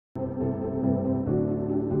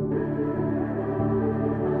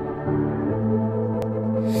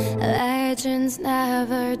Legends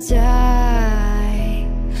never die.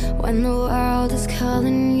 When the world is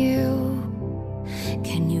calling you,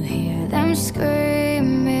 can you hear them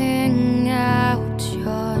screaming out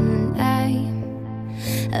your name?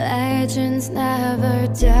 Legends never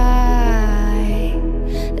die.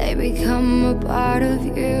 They become a part of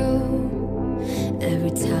you. Every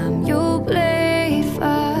time you bleed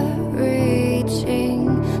for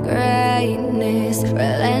reaching greatness,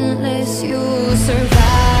 relentless, you survive.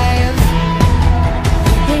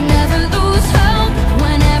 They never lose hope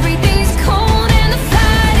when everything's cold and the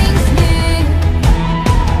fighting's near.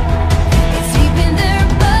 It's deep in their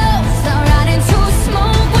bones, they'll rot into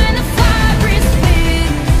smoke when the fire is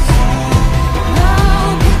fierce. Oh,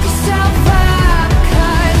 pick yourself up,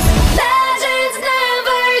 'cause legends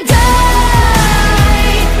never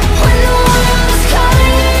die. When the world is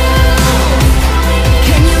calling you,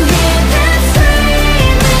 can you hear them screaming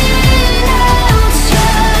out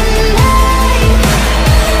your name?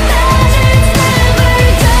 Legends never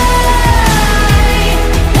die.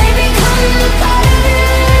 They become a part of you.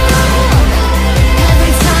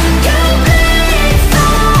 Every time you bleed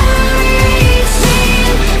for reaching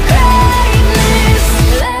greatness,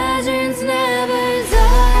 legends never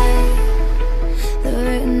die. They're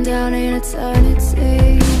written down in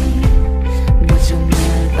eternity, but you'll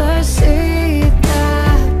never see the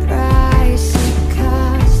price it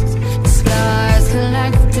costs. The scars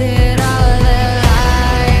collected all their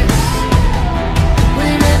lives.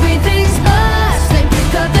 When everything's lost, they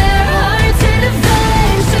pick up their hearts and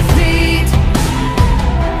avenge defeat.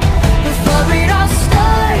 Before it all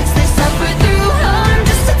starts, they suffer through harm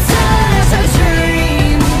just to touch a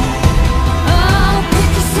dream. Oh, pick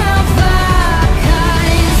yourself up,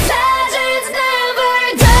 'cause legends never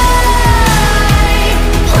die.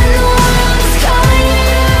 When the world is calling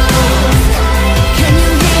you, can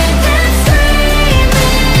you hear them screaming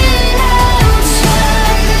out your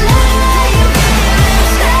name?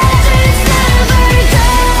 Legends never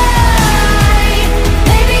die.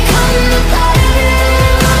 They become a part of you.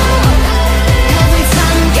 Every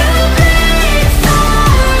time you bleed for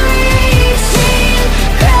reaching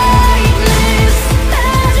greatness,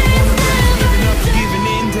 legends never die. Giving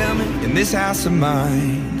in, tell me, in this house of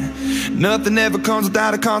mine, nothing ever comes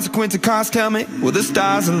without a consequence of cost. Tell me, will the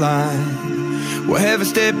stars align? Will heaven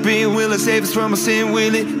step in? Will it save us from our sin?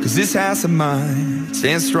 Will it? 'Cause this house of mine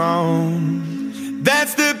stands strong.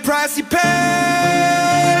 That's the price you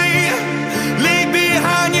pay. Leave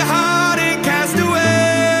behind your heart and cast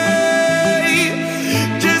away.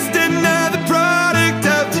 Just another product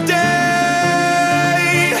of today.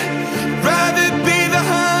 Rather be the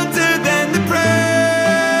hunter than the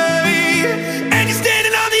prey. And you're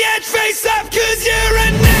standing on the edge, face up, 'cause you're a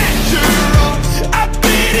natural. A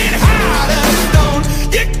beating heart of stone.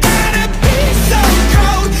 You gotta be so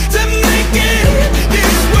cold to make it in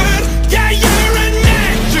this world. Yeah, you're a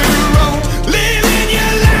natural. Living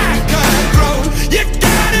your life cutthroat. You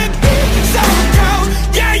gotta be so cold.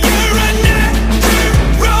 Yeah, you're a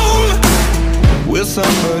natural. Will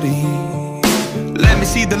somebody let me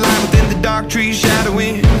see the light within the dark trees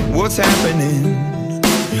shadowing what's happening?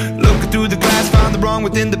 Looking through the glass, found the wrong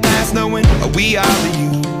within the past, knowing we are the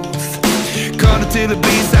youth. Caught until it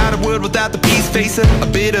bleeds out a world without the peace, face a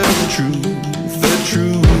bit of the truth, the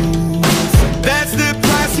truth. That's the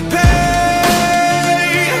price you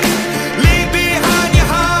pay. Leave behind your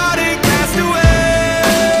heart and cast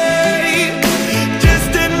away.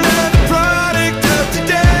 Just another product of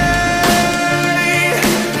today.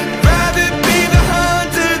 Rather be the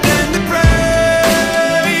hunter than the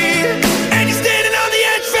prey. And you're standing on the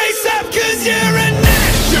edge, face up, 'cause you're a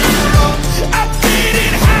natural. A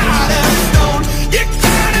beating heart of stone. You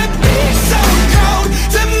gotta be so cold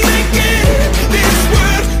to make it in this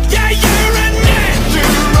world. Yeah, you're a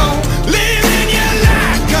natural. Living your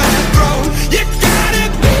life cutthroat. You gotta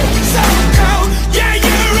be so cold. Yeah,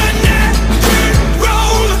 you're a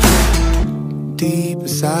natural. Deep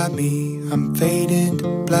inside me, I'm fading to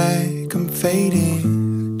black, I'm fading.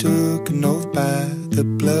 Took an oath by the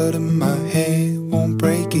blood in my hand, won't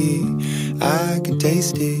break it. I can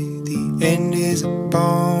taste it. The end is a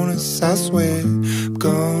bonus, I swear. I'm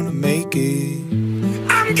gonna make it.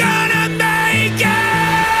 I'm gonna